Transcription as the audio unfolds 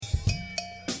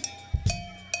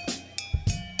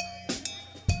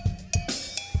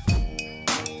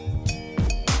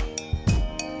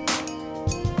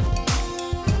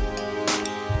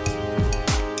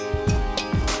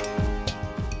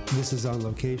is On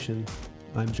Location.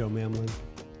 I'm Joe Mamlin.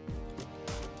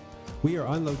 We are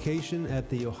on location at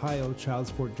the Ohio Child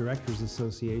Support Directors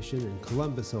Association in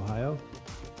Columbus, Ohio,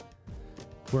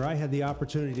 where I had the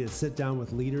opportunity to sit down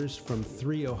with leaders from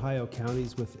 3 Ohio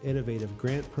counties with innovative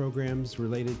grant programs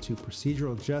related to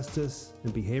procedural justice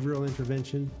and behavioral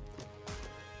intervention.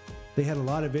 They had a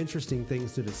lot of interesting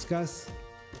things to discuss,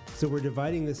 so we're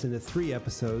dividing this into 3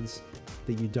 episodes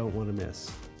that you don't want to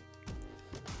miss.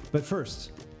 But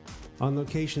first, On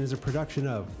Location is a production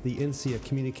of the INSEA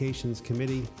Communications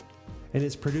Committee and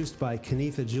is produced by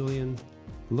Kenitha Julian,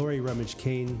 Lori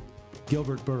Rummage-Kane,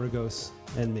 Gilbert Burgos,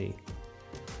 and me,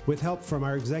 with help from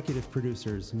our executive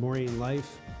producers, Maureen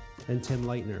Life and Tim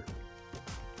Leitner.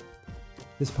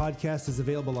 This podcast is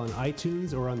available on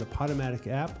iTunes or on the Podomatic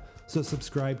app, so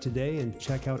subscribe today and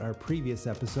check out our previous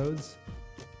episodes.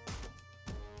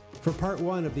 For part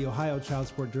 1 of the Ohio Child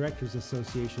Support Directors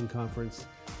Association Conference,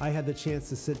 I had the chance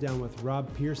to sit down with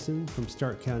Rob Pearson from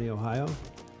Stark County, Ohio.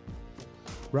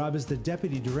 Rob is the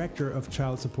Deputy Director of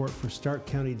Child Support for Stark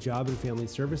County Job and Family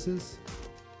Services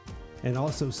and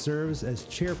also serves as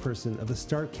chairperson of the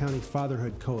Stark County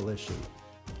Fatherhood Coalition.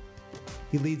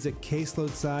 He leads a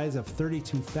caseload size of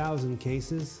 32,000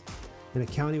 cases in a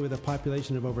county with a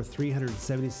population of over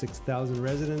 376,000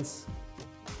 residents,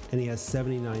 and he has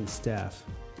 79 staff.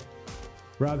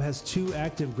 Rob has 2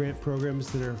 active grant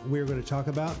programs that we're going to talk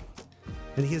about,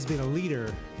 and he has been a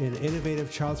leader in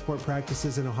innovative child support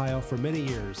practices in Ohio for many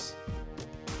years.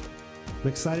 I'm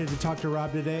excited to talk to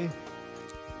Rob today,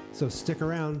 so stick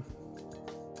around.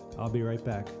 I'll be right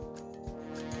back.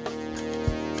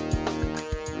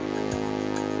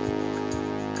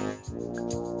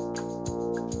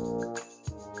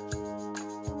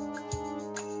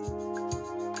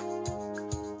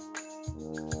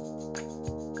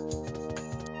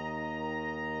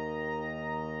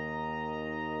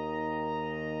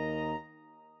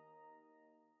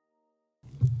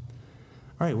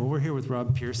 All right, well, we're here with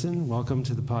Rob Pearson. Welcome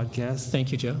to the podcast.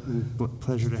 Thank you, Joe.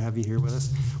 Pleasure to have you here with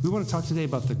us. We want to talk today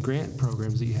about the grant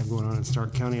programs that you have going on in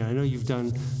Stark County. I know you've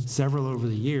done several over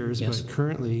the years, yes. But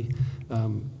currently,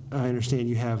 I understand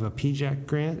you have a PJAC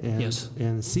grant and, yes.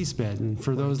 and a CSPED. And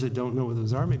for those that don't know what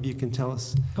those are, maybe you can tell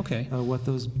us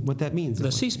what that means. The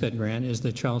CSPED grant is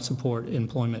the Child Support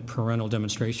Employment Parental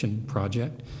Demonstration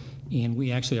Project, and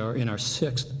we actually are in our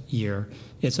 6th year.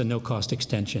 It's a no-cost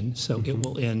extension, so It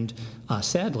will end,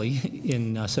 sadly,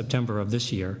 in September of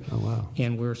this year. Oh, wow.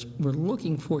 And we're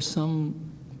looking for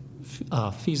some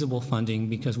feasible funding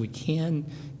because we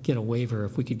can get a waiver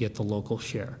if we could get the local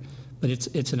share. But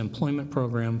it's an employment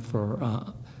program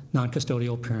for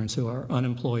non-custodial parents who are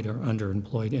unemployed or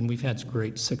underemployed, and we've had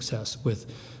great success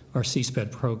with our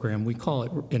CSPED program. We call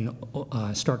it in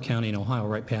Stark County in Ohio,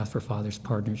 Right Path for Fathers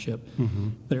Partnership. Mm-hmm.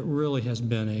 But it really has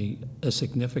been a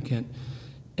significant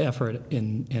effort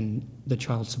in the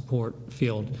child support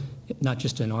field, not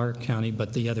just in our county,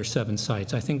 but the other 7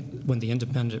 sites. I think when the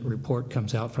independent report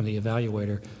comes out from the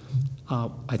evaluator,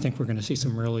 I think we're going to see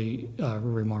some really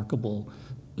remarkable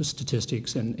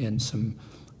statistics and some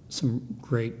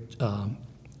great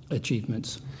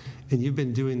achievements. And you've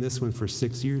been doing this one for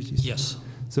 6 years, you said? Yes.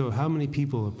 So how many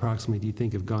people approximately do you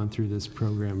think have gone through this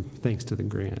program thanks to the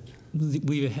grant?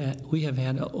 We have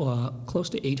had close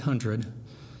to 800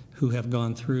 who have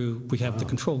gone through. We have the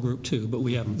control group too, but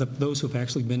we have those who have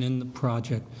actually been in the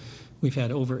project. We've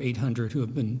had over 800 who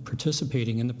have been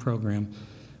participating in the program.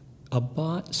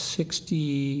 About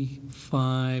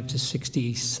 65 to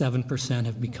 67%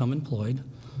 have become employed.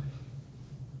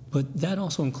 But that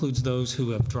also includes those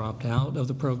who have dropped out of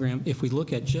the program. If we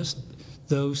look at just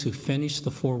those who finished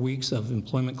the 4 weeks of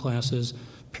employment classes,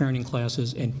 parenting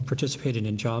classes, and participated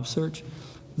in job search,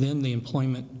 then the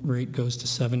employment rate goes to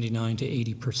 79 to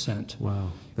 80%.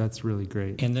 Wow, that's really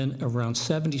great. And then around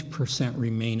 70%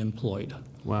 remain employed.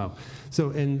 Wow.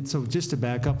 So just to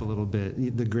back up a little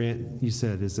bit, the grant you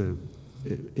said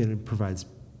it provides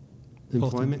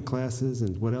employment classes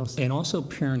and what else? And also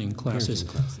parenting classes.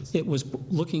 It was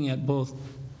looking at both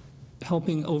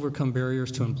helping overcome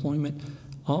barriers to employment,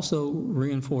 also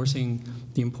reinforcing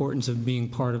the importance of being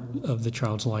part of the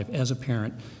child's life as a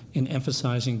parent and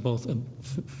emphasizing both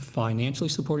financially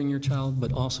supporting your child,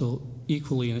 but also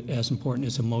equally as important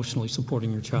is emotionally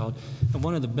supporting your child. And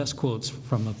one of the best quotes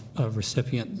from a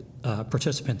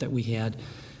participant that we had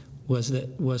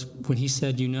was when he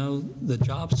said, the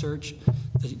job search,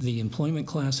 the employment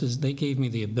classes, they gave me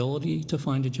the ability to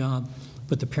find a job,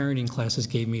 but the parenting classes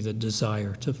gave me the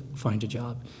desire to find a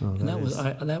job. Oh,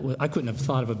 and I couldn't have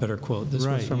thought of a better quote. This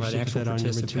was from an actual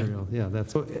participant. Yeah,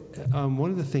 that's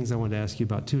one of the things I wanted to ask you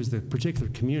about too is the particular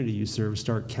community you serve,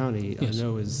 Stark County. Yes. I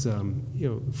know is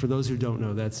for those who don't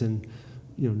know, that's in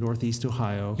Northeast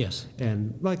Ohio. Yes.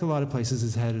 And like a lot of places,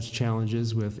 has had its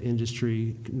challenges with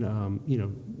industry.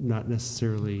 Not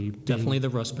necessarily Definitely the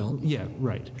Rust Belt. Yeah,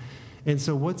 right. And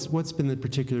so what's been the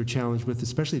particular challenge with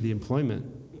especially the employment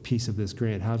piece of this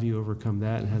grant? How have you overcome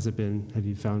that, and have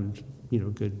you found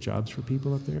good jobs for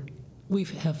people up there? We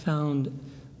have found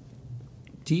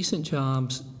decent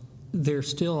jobs. They're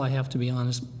still, I have to be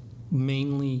honest,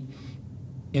 mainly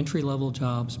entry-level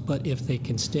jobs, but if they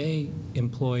can stay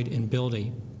employed and build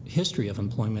a history of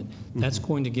employment, that's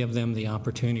going to give them the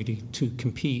opportunity to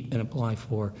compete and apply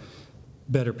for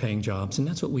better paying jobs. And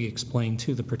that's what we explain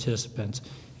to the participants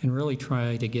and really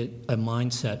try to get a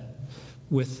mindset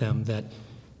with them that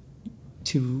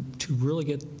to really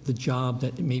get the job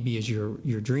that maybe is your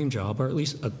dream job, or at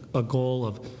least a goal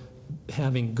of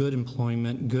having good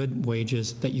employment, good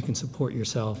wages that you can support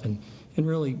yourself and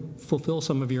really fulfill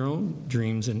some of your own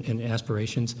dreams and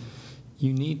aspirations,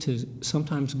 you need to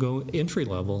sometimes go entry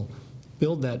level,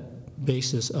 build that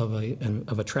basis of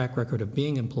a track record of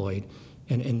being employed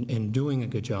and doing a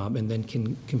good job, and then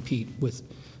can compete with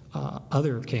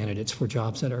other candidates for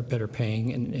jobs that are better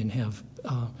paying and have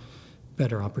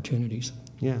better opportunities.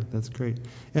 Yeah, that's great.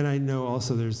 And I know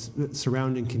also there's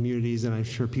surrounding communities, and I'm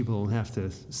sure people don't have to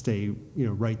stay,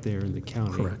 right there in the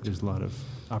county. Correct. There's a lot of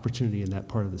opportunity in that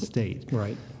part of the state.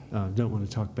 Right. Don't want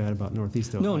to talk bad about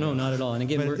Northeast Ohio. No, not at all. And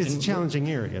again, but it's a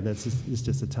challenging area. It's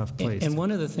just a tough place. And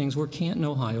one of the things, we're Canton,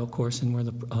 Ohio, of course, and we're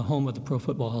the home of the Pro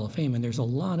Football Hall of Fame, and there's a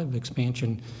lot of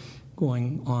expansion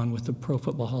going on with the Pro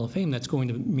Football Hall of Fame that's going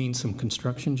to mean some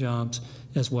construction jobs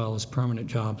as well as permanent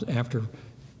jobs after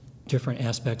different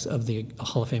aspects of the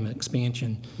Hall of Fame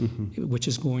expansion, which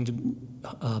is going to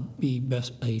be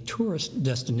a tourist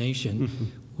destination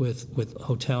with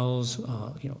hotels,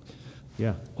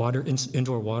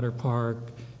 indoor water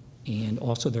park, and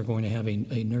also they're going to have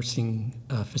a nursing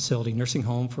facility, nursing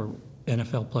home for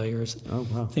NFL players. Oh,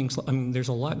 wow. There's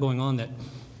a lot going on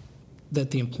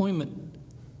that the employment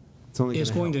is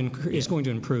going to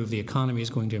improve. The economy is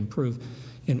going to improve.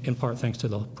 In part thanks to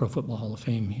the Pro Football Hall of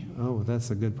Fame. Oh, that's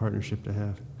a good partnership to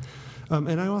have.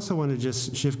 And I also want to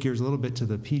just shift gears a little bit to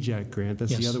the PJAC grant.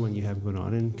 That's the other one you have going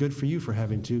on. And good for you for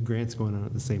having two grants going on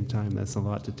at the same time. That's a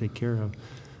lot to take care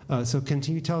of. So can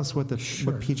you tell us what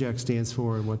PJAC stands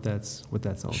for and what that's all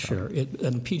about? Sure.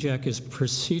 And PJAC is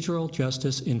Procedural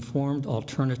Justice Informed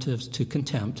Alternatives to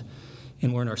Contempt.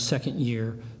 And we're in our second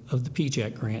year of the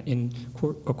PJAC grant. And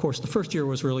of course, the first year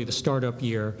was really the startup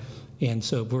year. And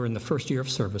so we're in the first year of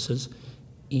services,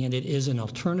 and it is an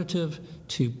alternative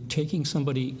to taking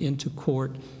somebody into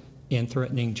court and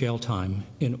threatening jail time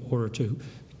in order to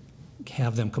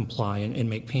have them comply and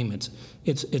make payments.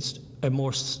 It's a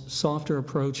more softer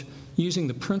approach using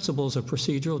the principles of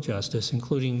procedural justice,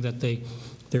 including that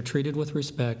they're treated with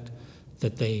respect,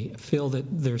 that they feel that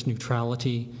there's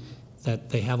neutrality, that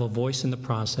they have a voice in the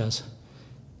process,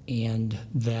 and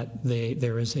that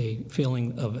there is a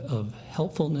feeling of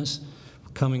helpfulness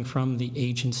coming from the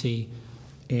agency,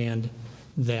 and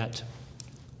that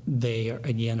they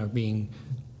are being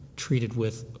treated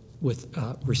with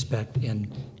respect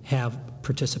and have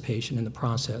participation in the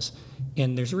process.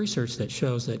 And there's research that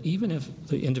shows that even if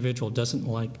the individual doesn't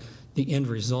like the end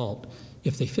result,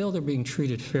 if they feel they're being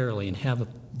treated fairly and have a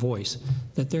voice,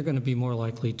 that they're going to be more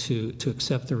likely to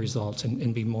accept the results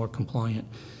and be more compliant.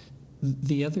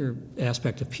 The other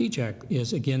aspect of PJAC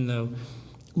is, again, though,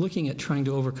 looking at trying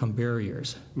to overcome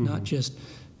barriers, not just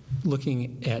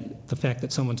looking at the fact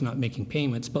that someone's not making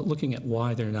payments, but looking at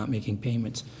why they're not making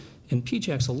payments. And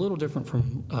PJAC's a little different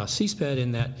from CSPED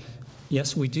in that,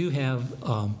 yes, we do have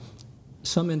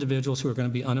some individuals who are going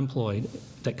to be unemployed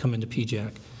that come into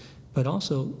PJAC, but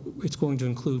also it's going to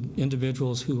include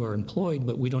individuals who are employed,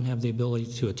 but we don't have the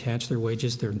ability to attach their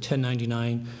wages. They're in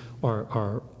 1099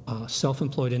 or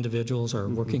self-employed individuals are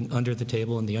working under the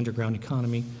table in the underground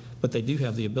economy, but they do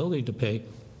have the ability to pay.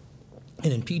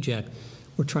 And in PJAC,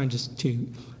 we're trying to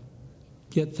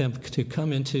get them to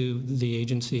come into the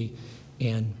agency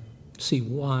and see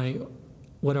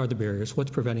what are the barriers,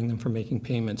 what's preventing them from making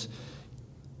payments.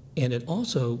 And it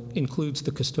also includes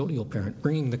the custodial parent,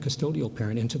 bringing the custodial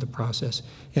parent into the process.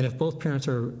 And if both parents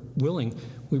are willing,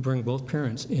 we bring both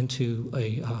parents into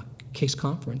a case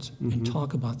conference and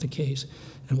talk about the case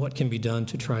and what can be done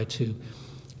to try to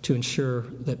to ensure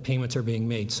that payments are being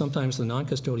made. Sometimes the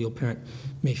non-custodial parent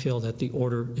may feel that the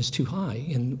order is too high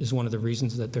and is one of the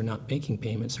reasons that they're not making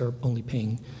payments or only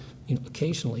paying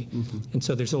occasionally. And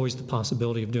so there's always the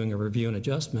possibility of doing a review and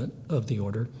adjustment of the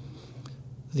order.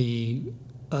 The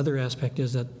other aspect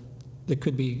is that there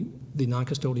could be the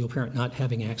non-custodial parent not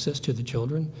having access to the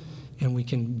children, and we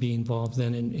can be involved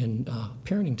then in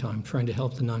parenting time, trying to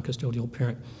help the non-custodial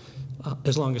parent,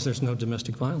 as long as there's no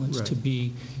domestic violence, Right. to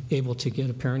be able to get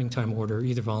a parenting time order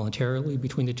either voluntarily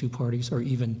between the two parties or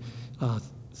even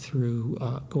through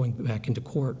going back into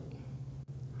court.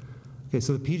 Okay,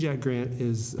 so the PJAC grant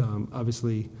is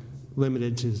obviously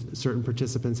limited to certain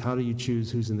participants. How do you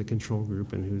choose who's in the control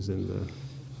group and who's in the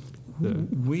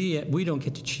We don't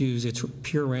get to choose. It's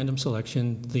pure random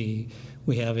selection.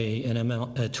 We have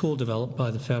a tool developed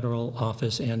by the federal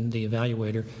office and the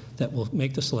evaluator that will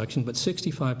make the selection, but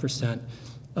 65%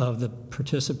 of the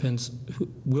participants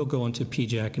will go into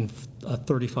PJAC and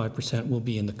 35% will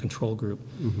be in the control group.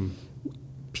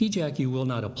 PJAC you will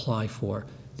not apply for.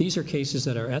 These are cases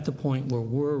that are at the point where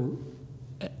we're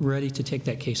ready to take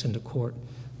that case into court,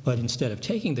 but instead of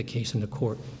taking the case into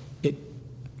court, it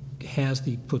has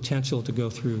the potential to go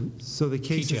through. So the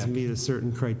cases PJAC. meet a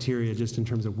certain criteria just in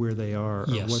terms of where they are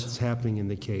or Yes. what's happening in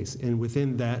the case. And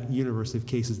within that universe of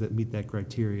cases that meet that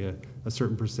criteria, a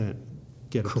certain percent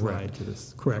get applied Correct. to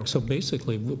this. Correct. So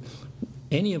basically,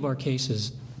 any of our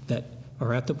cases that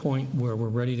are at the point where we're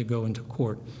ready to go into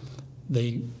court,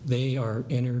 they are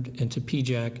entered into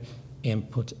PJAC and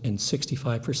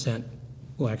 65%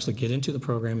 will actually get into the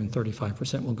program and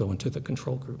 35% will go into the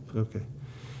control group. Okay.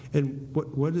 And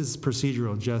what does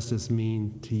procedural justice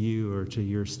mean to you or to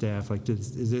your staff? Like,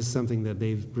 is this something that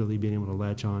they've really been able to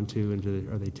latch on to, and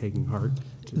are they taking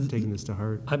this to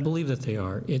heart? I believe that they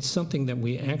are. It's something that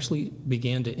we actually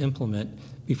began to implement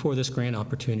before this grant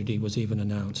opportunity was even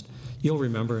announced. You'll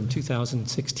remember in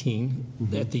 2016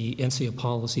 at the NCA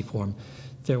policy forum,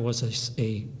 there was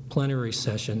a plenary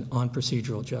session on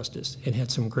procedural justice. It had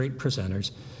some great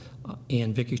presenters,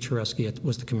 and Vicki Cheresky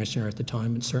was the commissioner at the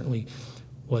time, and certainly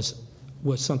was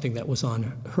something that was on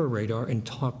her radar and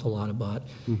talked a lot about,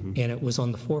 and it was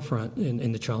on the forefront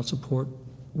in the child support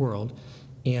world.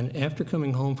 And after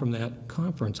coming home from that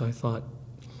conference, I thought,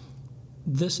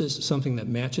 this is something that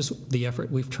matches the effort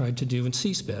we've tried to do in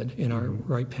CSPED, in our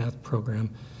Right Path program,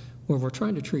 where we're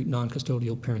trying to treat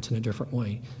non-custodial parents in a different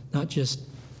way, not just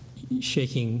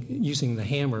using the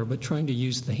hammer, but trying to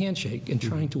use the handshake and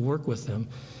trying to work with them.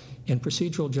 And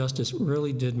procedural justice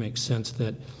really did make sense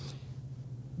that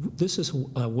this is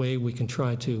a way we can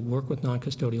try to work with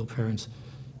non-custodial parents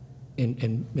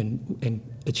and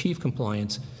achieve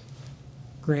compliance.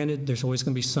 Granted, there's always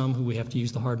going to be some who we have to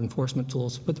use the hard enforcement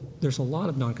tools, but there's a lot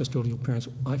of non-custodial parents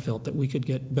I felt that we could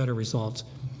get better results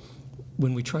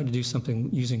when we try to do something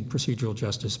using procedural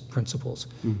justice principles.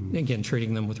 Again,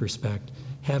 treating them with respect,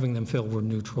 having them feel we're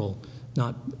neutral,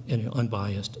 not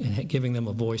unbiased, and giving them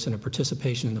a voice and a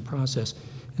participation in the process.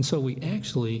 And so we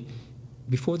actually,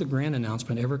 before the grant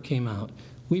announcement ever came out,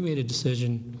 we made a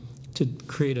decision to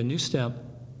create a new step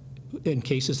in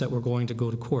cases that were going to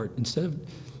go to court.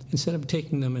 Instead of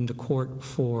taking them into court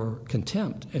for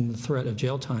contempt and the threat of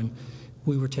jail time,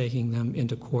 we were taking them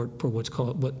into court for what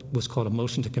was called a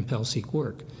motion to compel seek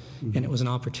work. And it was an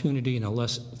opportunity and a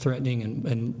less threatening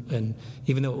and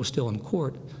even though it was still in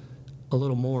court, a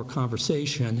little more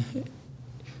conversation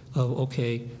of,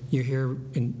 okay, you're here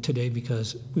today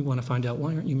because we want to find out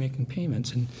why aren't you making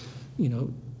payments, and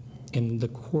and the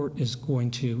court is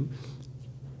going to,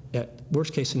 at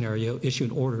worst case scenario, issue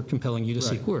an order compelling you to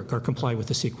seek work or comply with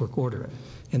the seek work order,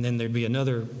 and then there'd be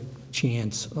another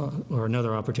chance or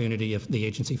another opportunity if the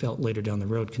agency felt later down the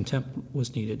road contempt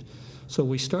was needed. So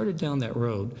we started down that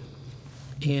road,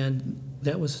 and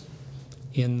that was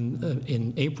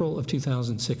in April of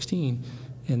 2016,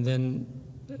 and then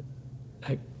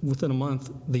within a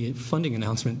month, the funding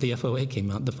announcement, the FOA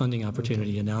came out, the funding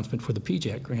opportunity announcement for the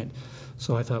PJAC grant.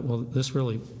 So I thought, well, this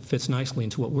really fits nicely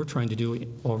into what we're trying to do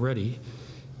already,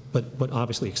 but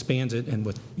obviously expands it, and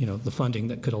with the funding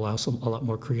that could allow a lot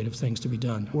more creative things to be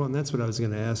done. Well, and that's what I was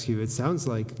going to ask you. It sounds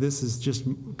like this is just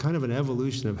kind of an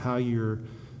evolution of how your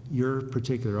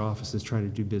particular office is trying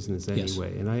to do business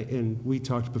anyway. Yes. And we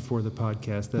talked before the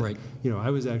podcast that Right. I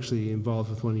was actually involved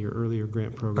with one of your earlier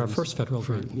grant programs. Our first federal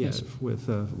grant, yes. With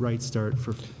Right Start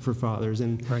for fathers.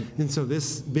 And Right. and so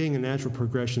this being a natural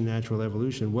progression, natural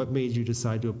evolution, what made you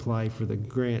decide to apply for the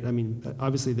grant? I mean,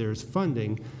 obviously there's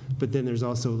funding, but then there's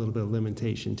also a little bit of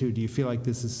limitation too. Do you feel like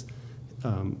this is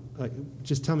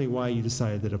just tell me why you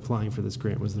decided that applying for this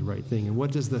grant was the right thing, and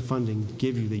what does the funding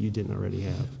give you that you didn't already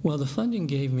have? Well, the funding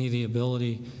gave me the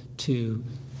ability to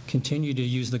continue to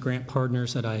use the grant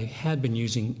partners that I had been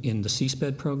using in the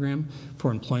CSPED program for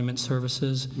employment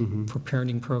services, for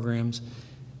parenting programs,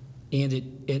 and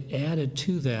it added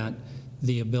to that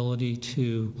the ability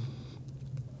to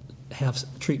have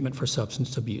treatment for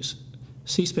substance abuse.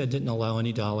 CSPED didn't allow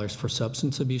any dollars for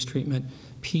substance abuse treatment.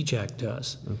 PJAC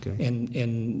does. Okay.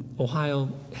 And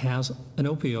Ohio has an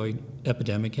opioid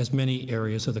epidemic, as many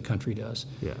areas of the country does.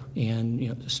 Yeah.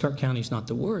 And Stark County is not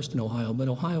the worst in Ohio, but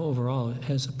Ohio overall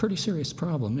has a pretty serious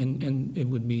problem. And it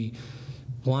would be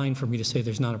blind for me to say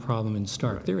there's not a problem in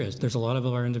Stark. Right. There is. There's a lot of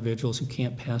our individuals who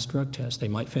can't pass drug tests. They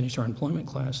might finish our employment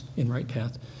class in Right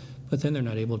Path, but then they're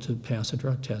not able to pass a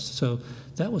drug test. So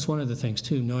that was one of the things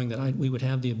too, knowing that we would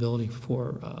have the ability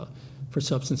for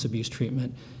substance abuse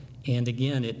treatment. And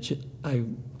again,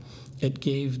 it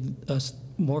gave us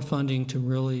more funding to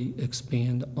really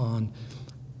expand on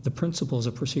the principles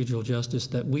of procedural justice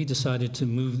that we decided to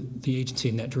move the agency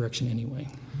in that direction anyway.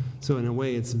 So in a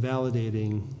way, it's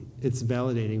validating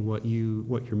what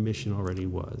your mission already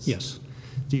was. Yes,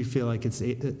 Do you feel like it's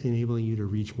enabling you to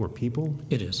reach more people?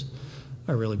 it is.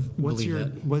 I really believe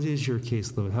that. What is your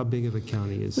caseload? How big of a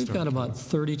county is We've Stark got about County?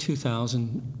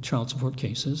 32,000 child support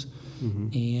cases,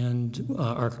 and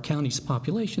our county's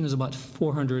population is about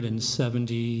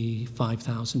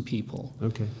 475,000 people.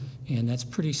 Okay. And that's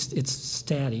it's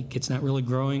static. It's not really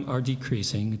growing or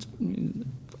decreasing.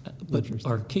 But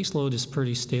our caseload is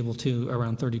pretty stable too,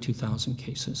 around 32,000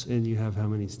 cases. And you have how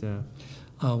many staff?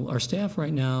 Our staff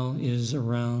right now is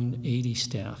around 80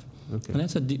 staff. Okay. And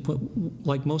that's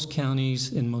like most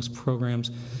counties and most programs,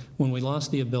 when we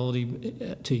lost the ability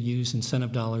to use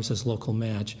incentive dollars as local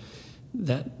match,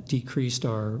 that decreased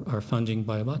our funding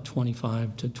by about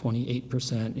 25 to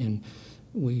 28%, and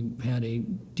we had a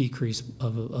decrease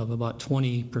of about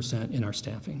 20% in our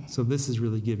staffing. So this is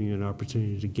really giving you an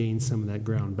opportunity to gain some of that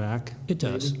ground back? It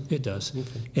does. maybe? It does.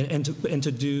 Okay. And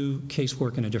to do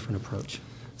casework in a different approach.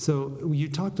 So you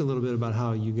talked a little bit about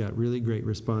how you got really great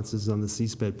responses on the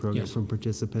CSPED program Yes. from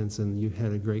participants, and you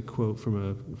had a great quote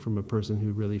from a person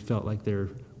who really felt like their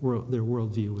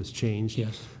worldview was changed.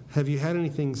 Yes. Have you had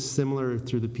anything similar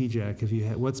through the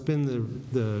PJAC? What's been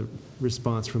the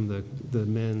response from the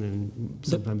men and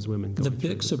sometimes women? The going through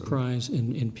big the program? surprise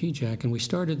in PJAC, and we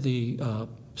started the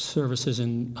services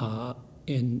in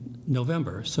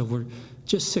November, so we're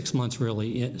just 6 months,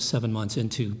 really, 7 months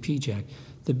into PJAC.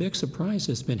 The big surprise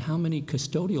has been how many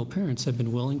custodial parents have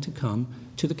been willing to come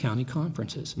to the county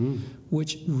conferences,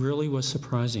 which really was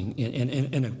surprising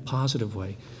in a positive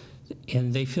way.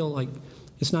 And they feel like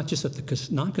it's not just that the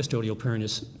non-custodial parent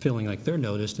is feeling like they're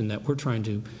noticed and that we're trying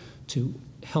to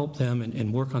help them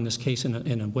and work on this case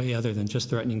in a way other than just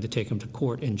threatening to take them to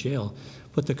court and jail,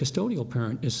 but the custodial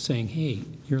parent is saying, hey,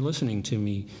 you're listening to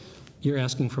me, you're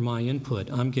asking for my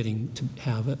input, I'm getting to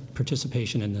have a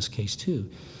participation in this case too.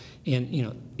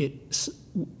 And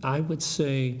I would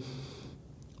say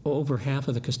over half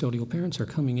of the custodial parents are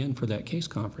coming in for that case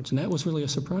conference, and that was really a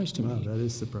surprise to Wow, me. that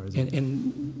is surprising.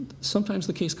 And sometimes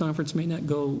the case conference may not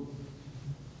go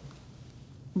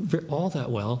all that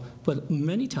well, but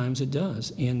many times it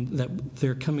does, and that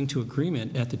they're coming to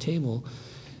agreement at the table,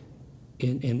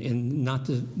 and not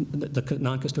the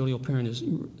non-custodial parent is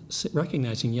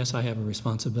recognizing, yes, I have a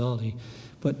responsibility,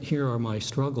 but here are my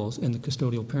struggles, and the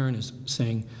custodial parent is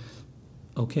saying,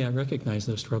 okay, I recognize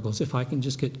those struggles. If I can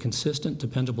just get consistent,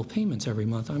 dependable payments every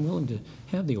month, I'm willing to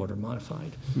have the order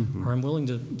modified. Or I'm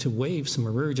willing to waive some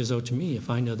arrearages owed to me if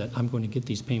I know that I'm going to get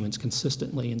these payments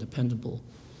consistently and dependable.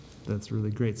 That's really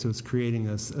great. So it's creating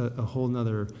a whole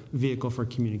nother vehicle for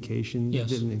communication that Yes.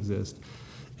 didn't exist.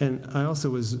 And I also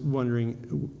was wondering,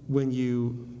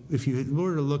 if you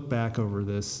were to look back over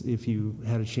this, if you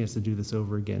had a chance to do this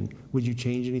over again, would you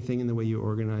change anything in the way you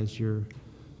organized your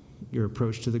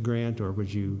approach to the grant, or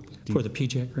would you? For the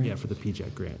PJAC grant? Yeah, for the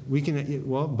PJAC grant. We can,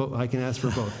 I can ask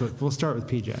for both, but we'll start with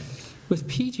PJAC. With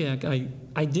PJAC,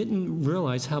 I didn't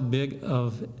realize how big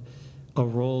of a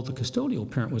role the custodial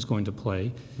parent was going to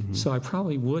play, so I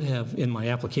probably would have, in my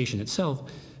application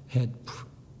itself, had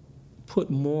put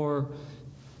more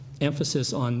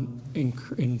emphasis on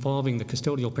involving the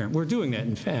custodial parent. We're doing that,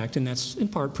 in fact, and that's in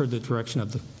part per the direction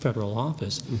of the federal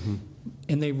office.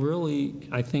 And they really,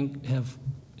 I think, have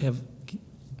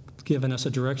given us a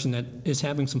direction that is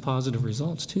having some positive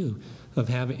results too.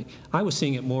 I was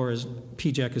seeing it more as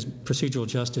PJAC as procedural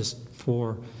justice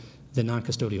for the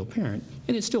non-custodial parent,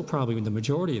 and it's still probably the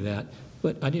majority of that,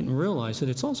 but I didn't realize that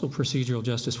it's also procedural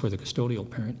justice for the custodial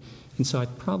parent. And so I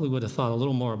probably would have thought a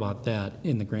little more about that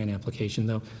in the grant application,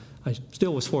 though I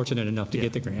still was fortunate enough to Yeah.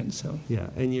 get the grant, so. Yeah,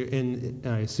 and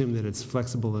I assume that it's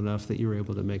flexible enough that you were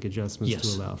able to make adjustments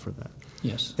Yes. to allow for that.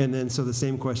 Yes. And then, so the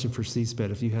same question for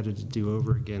CSPED, if you had to do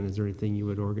over again, is there anything you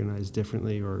would organize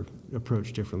differently or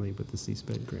approach differently with the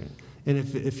CSPED grant? And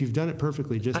if you've done it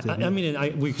perfectly, just I admit.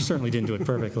 mean, we certainly didn't do it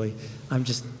perfectly.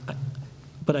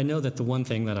 But I know that the one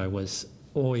thing that I was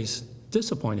always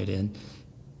disappointed in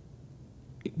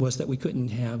was that we couldn't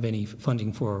have any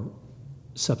funding for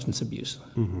substance abuse.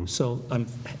 So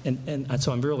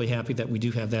so I'm really happy that we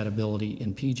do have that ability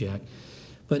in PJAC.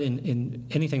 But in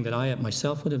anything that I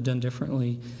myself would have done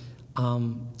differently,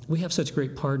 we have such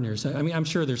great partners. I mean, I'm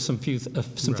sure there's some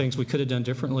Right. things we could have done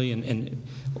differently, and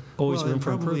always Well, room and for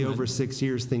probably improvement. over 6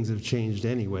 years, things have changed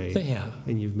anyway. They have.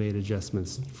 And you've made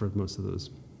adjustments for most of those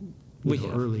We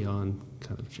have. early on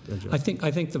kind of adjustments.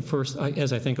 I think the first,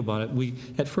 as I think about it,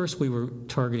 at first we were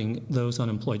targeting those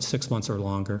unemployed 6 months or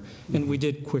longer, and we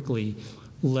did quickly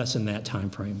lessen that time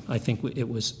frame. I think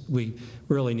we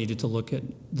really needed to look at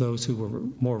those who were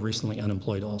more recently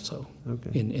unemployed also,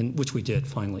 Okay. which we did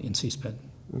finally in CSPED.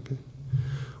 Okay.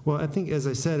 Well, I think, as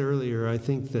I said earlier, I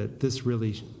think that this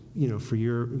really,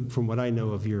 from what I know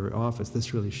of your office,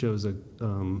 this really shows a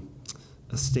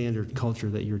standard culture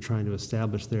that you're trying to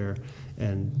establish there.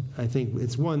 And I think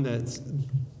it's one that's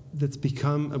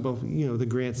become about, the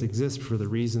grants exist for the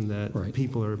reason that Right.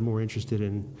 people are more interested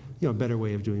in, a better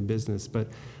way of doing business. But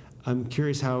I'm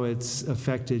curious how it's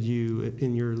affected you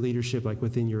in your leadership, like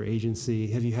within your agency.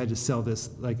 Have you had to sell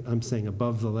this, like I'm saying,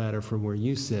 above the ladder from where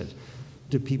you sit?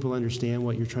 Do people understand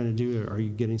what you're trying to do, or are you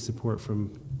getting support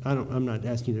from, I'm not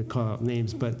asking you to call out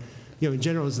names, but in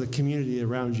general, does the community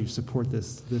around you support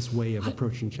this way of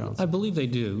approaching child I support? believe they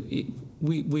do.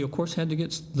 We of course had to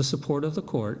get the support of the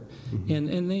court,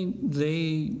 and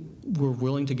they were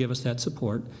willing to give us that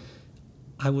support.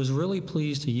 I was really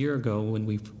pleased a year ago when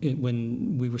we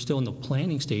were still in the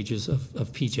planning stages of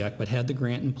PJAC, but had the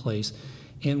grant in place,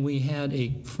 and we had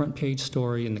a front page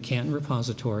story in the Canton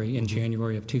Repository in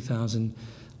January of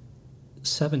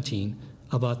 2017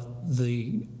 about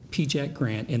the PJAC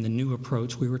grant and the new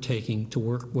approach we were taking to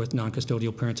work with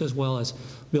non-custodial parents, as well as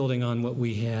building on what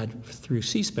we had through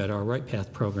CSPED, our Right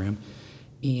Path program.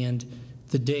 And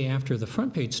the day after the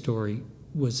front page story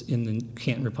was in the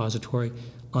Canton Repository,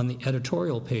 on the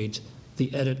editorial page, the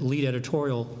lead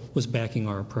editorial was backing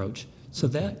our approach. So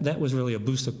that was really a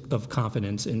boost of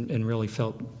confidence, and really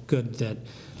felt good that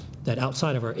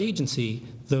outside of our agency,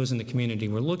 those in the community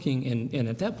were looking and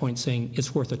at that point saying,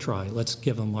 it's worth a try, let's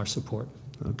give them our support.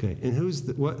 Okay, and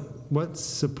what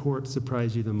support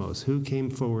surprised you the most? Who came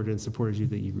forward and supported you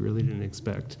that you really didn't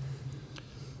expect?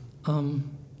 Or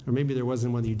maybe there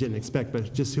wasn't one that you didn't expect,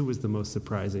 but just who was the most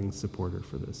surprising supporter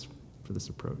for this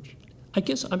approach? I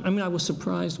guess, I was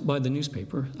surprised by the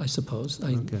newspaper, I suppose.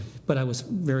 Okay. But I was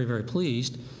very, very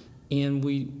pleased. And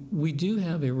we do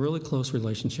have a really close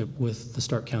relationship with the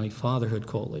Stark County Fatherhood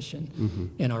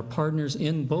Coalition. And our partners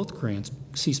in both grants,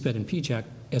 CSPED and PJAC,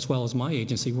 as well as my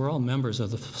agency, we're all members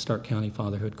of the Stark County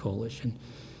Fatherhood Coalition.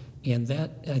 And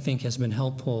that, I think, has been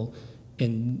helpful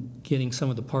in getting some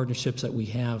of the partnerships that we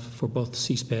have for both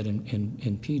CSPED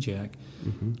and PJAC.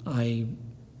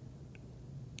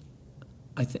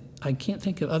 I can't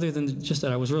think of, other than just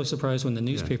that I was really surprised when the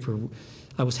newspaper,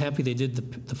 I was happy they did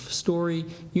the story.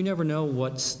 You never know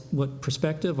what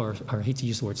perspective, or I hate to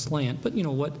use the word slant, but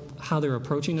how they're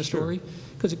approaching the story,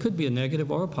 because it could be a negative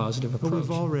or a positive approach. Well,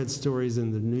 we've all read stories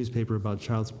in the newspaper about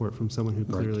child support from someone who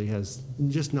clearly has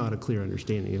just not a clear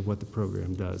understanding of what the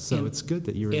program does. So it's good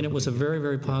that you were And able it was to a very,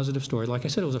 very positive story. Like I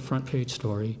said, it was a front page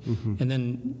story. And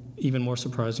then even more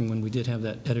surprising when we did have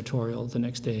that editorial the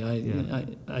next day.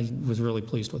 I was really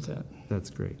pleased with that. That's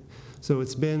great. So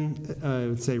it's been, I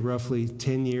would say, roughly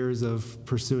 10 years of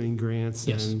pursuing grants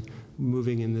Yes. and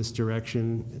moving in this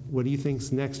direction. What do you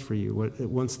think's next for you?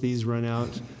 Once these run out,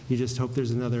 you just hope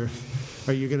there's another.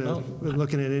 Are you going to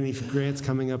looking at any grants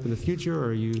coming up in the future, or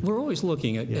are you? We're always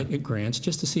looking at grants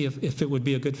just to see if it would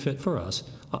be a good fit for us.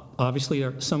 Obviously,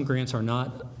 some grants are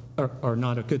not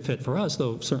a good fit for us,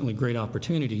 though certainly great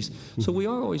opportunities. So we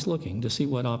are always looking to see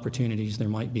what opportunities there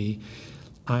might be.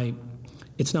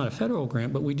 It's not a federal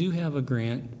grant, but we do have a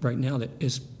grant right now that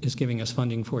is giving us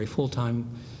funding for a full-time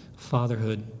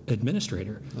fatherhood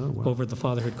administrator over the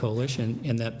Fatherhood Coalition,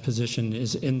 and that position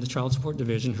is in the Child Support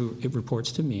Division, it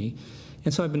reports to me.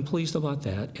 And so I've been pleased about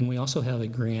that. And we also have a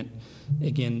grant,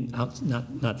 again,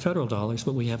 not federal dollars,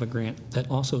 but we have a grant that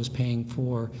also is paying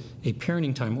for a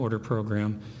parenting time order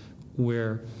program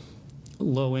where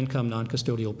low-income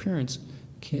non-custodial parents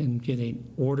can get an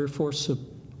order for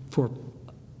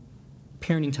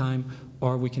parenting time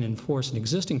or we can enforce an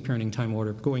existing parenting time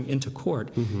order going into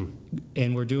court.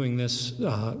 And we're doing this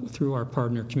through our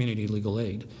partner, Community Legal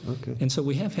Aid. Okay. And so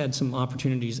we have had some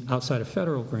opportunities outside of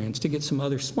federal grants to get some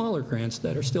other smaller grants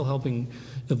that are still helping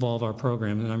evolve our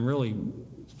program. And I'm really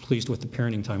pleased with the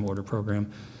parenting time order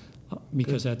program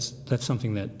because that's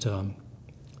something that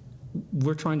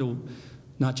we're trying to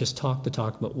not just talk the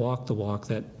talk, but walk the walk,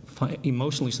 that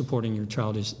emotionally supporting your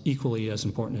child is equally as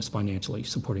important as financially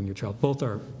supporting your child. Both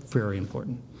are very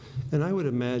important. And I would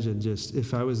imagine, just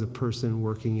if I was a person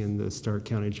working in the Stark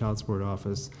County Child Support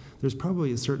Office, there's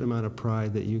probably a certain amount of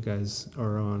pride that you guys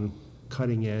are on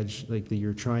cutting edge, like that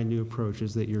you're trying new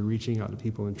approaches, that you're reaching out to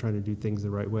people and trying to do things the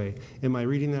right way. Am I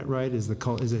reading that right? Is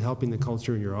it helping the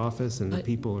culture in your office and the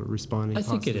people are responding I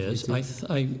think it positively is.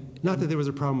 to it? Not that there was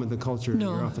a problem with the culture in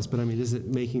your office, but I mean, is it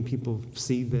making people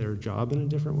see their job in a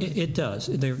different way? It does.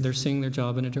 They're seeing their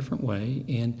job in a different way.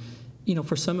 And, you know,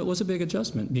 for some it was a big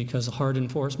adjustment because hard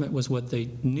enforcement was what they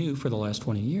knew for the last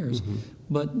 20 years.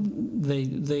 But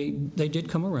they did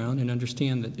come around and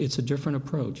understand that it's a different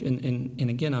approach. And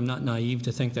again, I'm not naive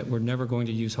to think that we're never going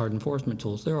to use hard enforcement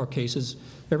tools. There are cases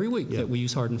every week that we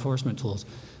use hard enforcement tools.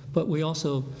 But we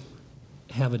also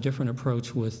have a different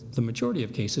approach with the majority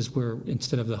of cases where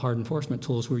instead of the hard enforcement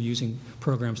tools, we're using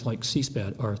programs like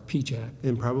CSPAD or PJAC.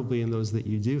 And probably in those that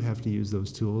you do have to use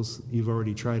those tools, you've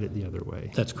already tried it the other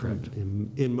way. That's correct.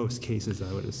 In most cases, I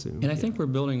would assume. And I think we're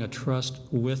building a trust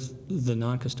with the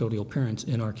non-custodial parents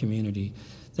in our community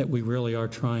that we really are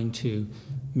trying to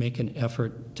make an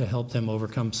effort to help them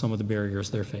overcome some of the barriers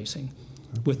they're facing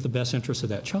with the best interest of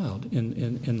that child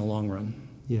in the long run.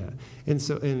 Yeah, and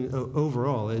so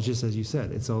overall, it's just as you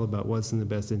said, it's all about what's in the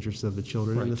best interest of the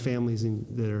children and the families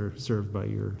that are served by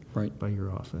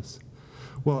your office.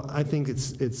 Well, I think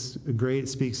it's great. It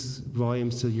speaks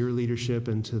volumes to your leadership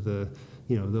and to the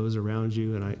those around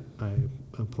you, and I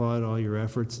applaud all your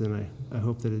efforts, and I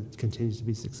hope that it continues to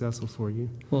be successful for you.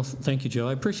 Well, thank you, Joe.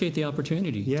 I appreciate the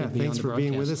opportunity. Yeah, to be thanks on the for broadcast.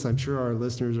 being with us. I'm sure our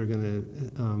listeners are going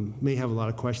to may have a lot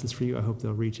of questions for you. I hope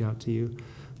they'll reach out to you.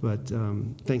 But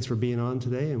thanks for being on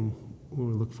today, and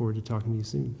we'll look forward to talking to you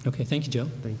soon. Okay, thank you, Joe.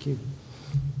 Thank you.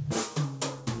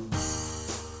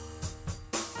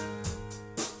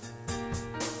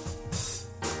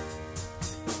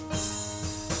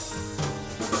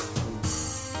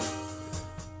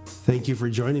 Thank you for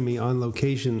joining me on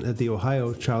location at the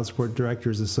Ohio Child Support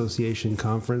Directors Association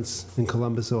Conference in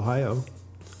Columbus, Ohio.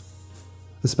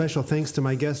 A special thanks to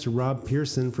my guest, Rob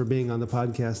Pearson, for being on the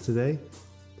podcast today.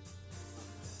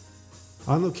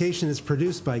 On Location is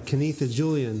produced by Kenitha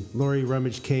Julian, Lori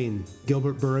Rummage-Kane,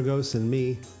 Gilbert Burgos, and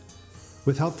me,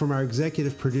 with help from our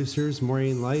executive producers,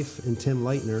 Maureen Life and Tim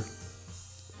Leitner.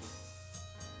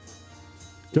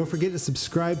 Don't forget to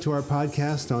subscribe to our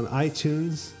podcast on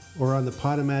iTunes or on the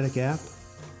Podomatic app.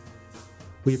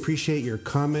 We appreciate your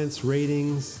comments,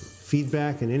 ratings,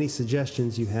 feedback, and any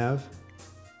suggestions you have.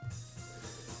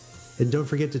 And don't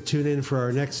forget to tune in for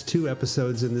our next 2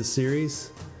 episodes in this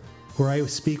series, where I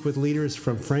speak with leaders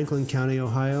from Franklin County,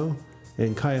 Ohio,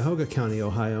 and Cuyahoga County,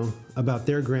 Ohio, about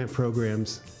their grant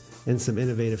programs and some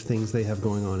innovative things they have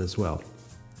going on as well.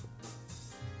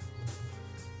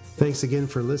 Thanks again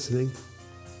for listening.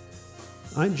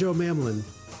 I'm Joe Mamlin,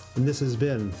 and this has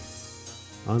been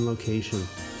On Location.